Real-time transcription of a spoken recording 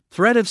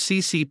Threat of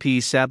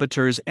CCP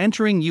saboteurs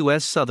entering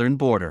U.S. southern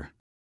border.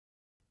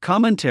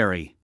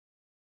 Commentary.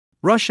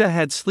 Russia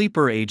had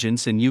sleeper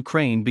agents in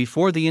Ukraine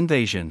before the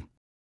invasion.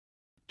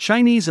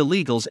 Chinese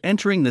illegals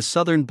entering the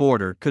southern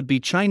border could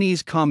be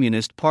Chinese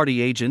Communist Party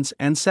agents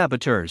and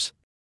saboteurs.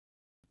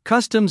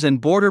 Customs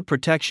and Border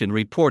Protection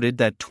reported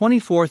that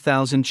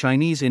 24,000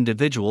 Chinese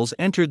individuals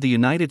entered the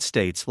United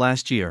States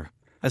last year,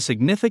 a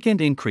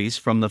significant increase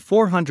from the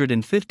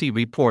 450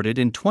 reported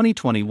in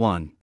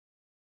 2021.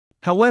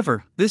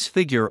 However, this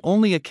figure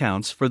only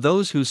accounts for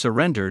those who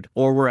surrendered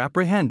or were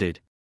apprehended.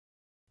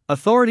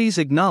 Authorities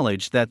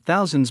acknowledge that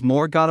thousands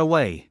more got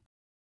away.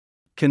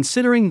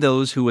 Considering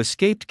those who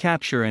escaped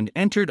capture and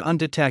entered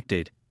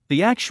undetected,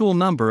 the actual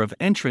number of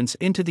entrants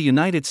into the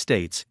United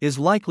States is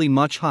likely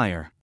much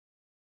higher.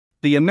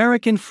 The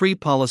American Free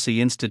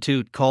Policy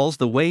Institute calls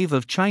the wave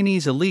of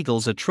Chinese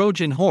illegals a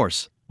Trojan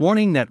horse,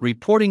 warning that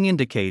reporting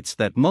indicates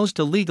that most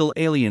illegal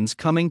aliens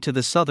coming to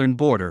the southern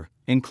border,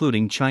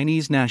 including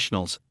Chinese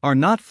nationals, are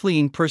not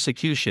fleeing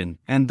persecution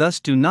and thus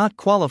do not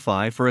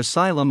qualify for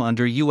asylum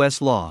under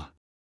U.S. law.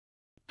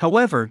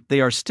 However,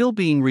 they are still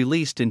being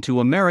released into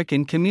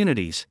American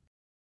communities.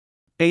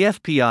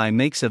 AFPI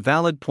makes a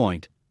valid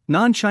point: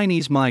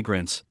 non-Chinese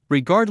migrants,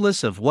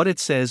 regardless of what it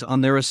says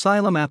on their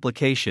asylum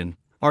application,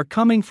 are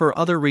coming for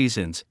other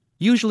reasons,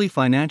 usually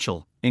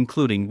financial,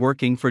 including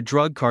working for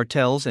drug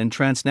cartels and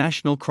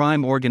transnational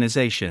crime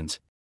organizations.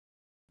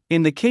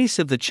 In the case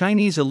of the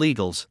Chinese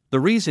illegals, the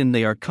reason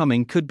they are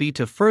coming could be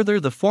to further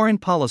the foreign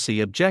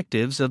policy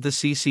objectives of the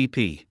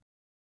CCP.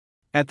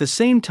 At the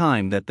same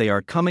time that they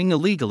are coming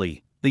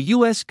illegally, the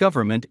U.S.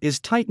 government is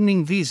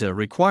tightening visa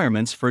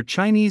requirements for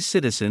Chinese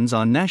citizens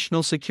on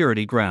national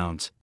security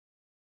grounds.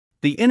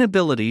 The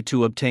inability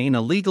to obtain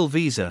a legal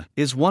visa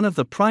is one of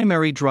the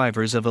primary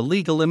drivers of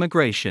illegal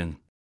immigration.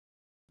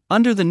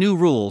 Under the new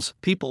rules,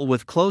 people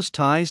with close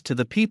ties to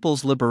the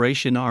People's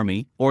Liberation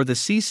Army, or the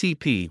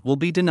CCP, will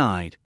be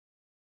denied.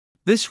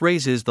 This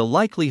raises the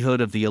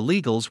likelihood of the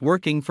illegals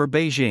working for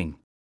Beijing.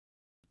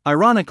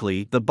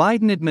 Ironically, the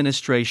Biden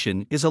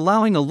administration is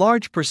allowing a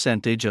large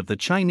percentage of the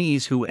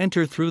Chinese who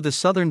enter through the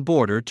southern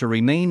border to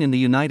remain in the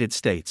United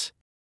States.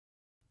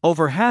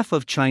 Over half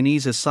of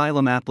Chinese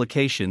asylum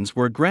applications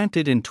were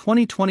granted in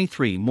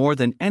 2023, more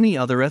than any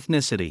other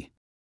ethnicity.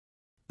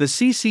 The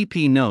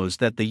CCP knows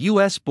that the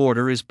U.S.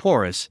 border is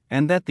porous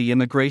and that the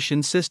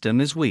immigration system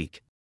is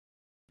weak.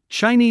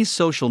 Chinese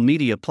social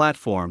media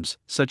platforms,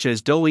 such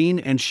as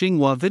Douyin and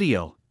Xinhua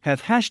Video,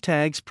 have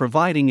hashtags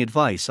providing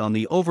advice on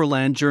the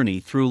overland journey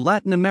through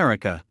Latin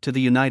America to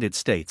the United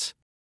States.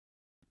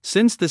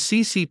 Since the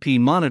CCP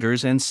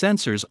monitors and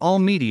censors all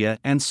media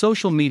and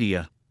social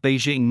media,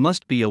 Beijing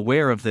must be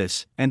aware of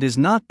this and is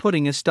not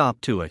putting a stop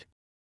to it.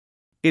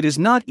 It is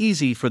not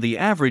easy for the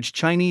average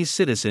Chinese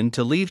citizen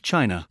to leave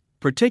China,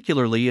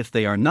 particularly if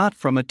they are not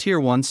from a Tier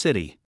 1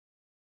 city.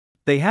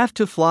 They have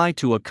to fly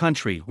to a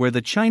country where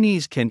the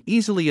Chinese can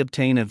easily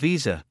obtain a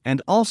visa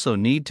and also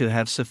need to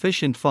have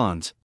sufficient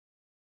funds.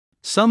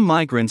 Some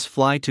migrants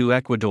fly to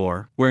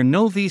Ecuador, where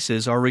no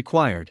visas are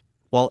required,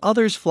 while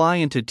others fly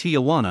into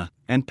Tijuana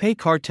and pay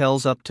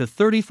cartels up to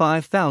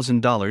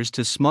 $35,000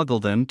 to smuggle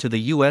them to the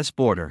U.S.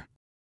 border.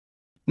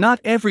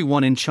 Not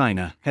everyone in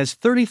China has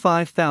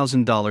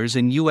 $35,000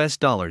 in U.S.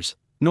 dollars,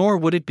 nor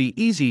would it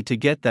be easy to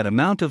get that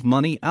amount of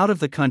money out of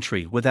the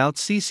country without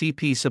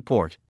CCP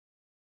support.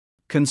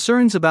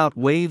 Concerns about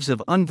waves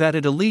of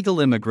unvetted illegal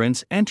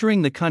immigrants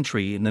entering the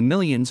country in the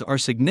millions are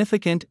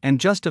significant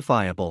and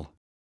justifiable.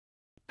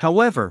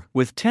 However,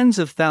 with tens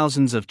of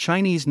thousands of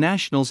Chinese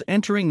nationals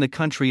entering the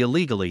country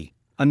illegally,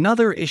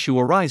 another issue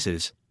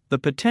arises: the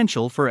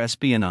potential for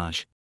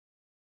espionage.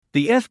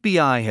 The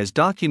FBI has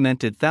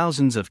documented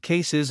thousands of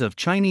cases of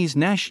Chinese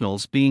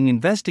nationals being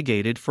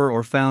investigated for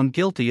or found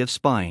guilty of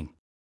spying.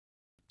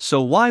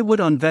 So why would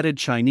unvetted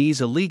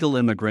Chinese illegal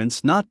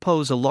immigrants not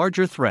pose a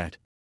larger threat?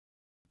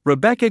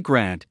 Rebecca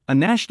Grant, a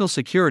national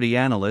security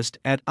analyst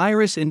at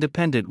Iris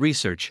Independent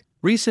Research,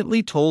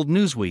 recently told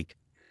Newsweek,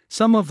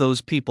 "Some of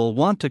those people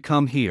want to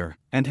come here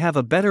and have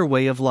a better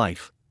way of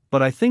life,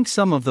 but I think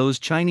some of those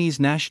Chinese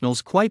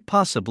nationals quite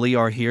possibly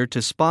are here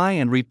to spy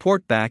and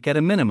report back at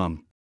a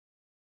minimum."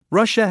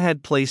 Russia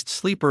had placed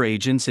sleeper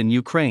agents in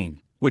Ukraine,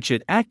 which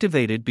it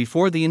activated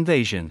before the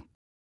invasion.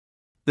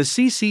 The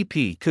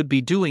CCP could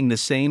be doing the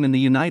same in the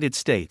United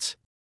States.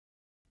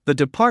 The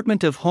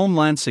Department of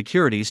Homeland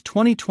Security's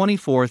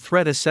 2024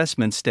 threat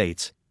assessment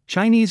states,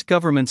 Chinese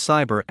government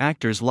cyber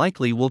actors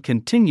likely will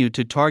continue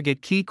to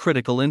target key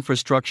critical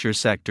infrastructure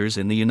sectors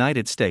in the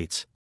United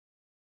States.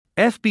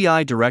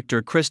 FBI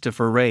Director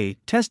Christopher Wray,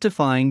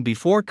 testifying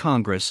before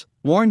Congress,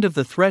 warned of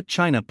the threat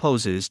China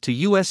poses to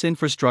U.S.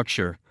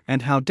 infrastructure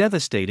and how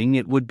devastating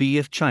it would be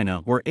if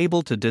China were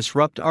able to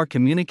disrupt our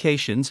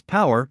communications,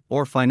 power,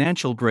 or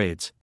financial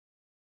grids.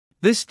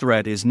 This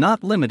threat is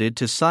not limited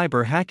to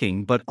cyber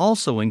hacking but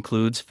also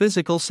includes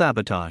physical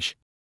sabotage.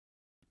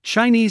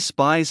 Chinese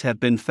spies have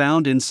been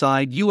found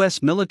inside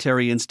U.S.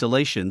 military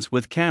installations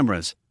with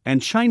cameras,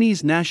 and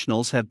Chinese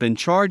nationals have been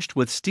charged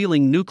with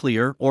stealing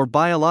nuclear or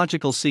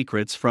biological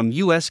secrets from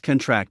U.S.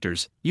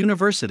 contractors,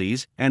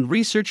 universities, and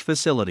research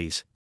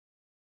facilities.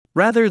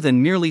 Rather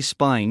than merely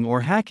spying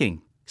or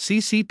hacking,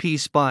 CCP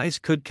spies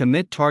could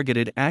commit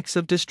targeted acts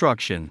of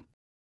destruction.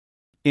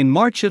 In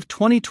March of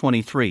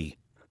 2023,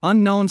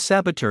 unknown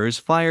saboteurs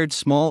fired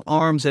small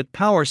arms at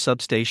power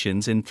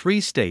substations in 3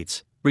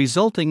 states,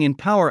 resulting in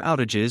power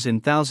outages in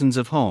thousands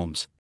of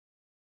homes.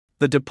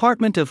 The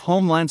Department of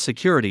Homeland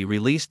Security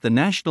released the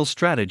National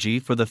Strategy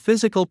for the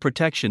Physical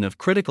Protection of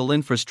Critical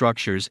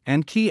Infrastructures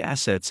and Key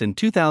Assets in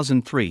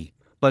 2003,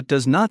 but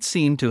does not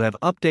seem to have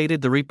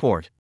updated the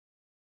report.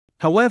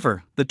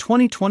 However, the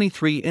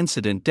 2023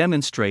 incident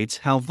demonstrates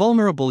how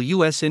vulnerable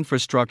U.S.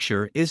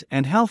 infrastructure is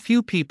and how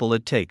few people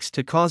it takes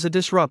to cause a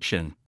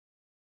disruption.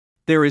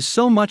 There is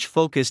so much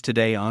focus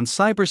today on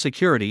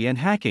cybersecurity and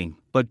hacking,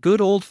 but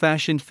good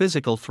old-fashioned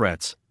physical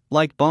threats,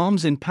 like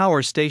bombs in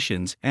power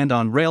stations and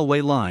on railway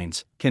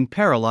lines, can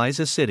paralyze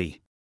a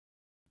city.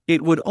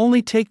 It would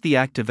only take the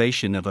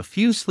activation of a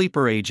few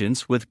sleeper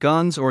agents with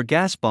guns or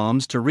gas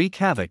bombs to wreak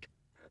havoc,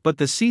 but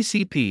the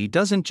CCP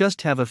doesn't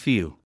just have a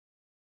few.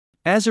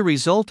 As a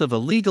result of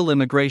illegal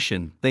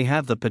immigration, they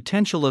have the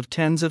potential of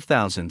tens of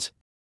thousands,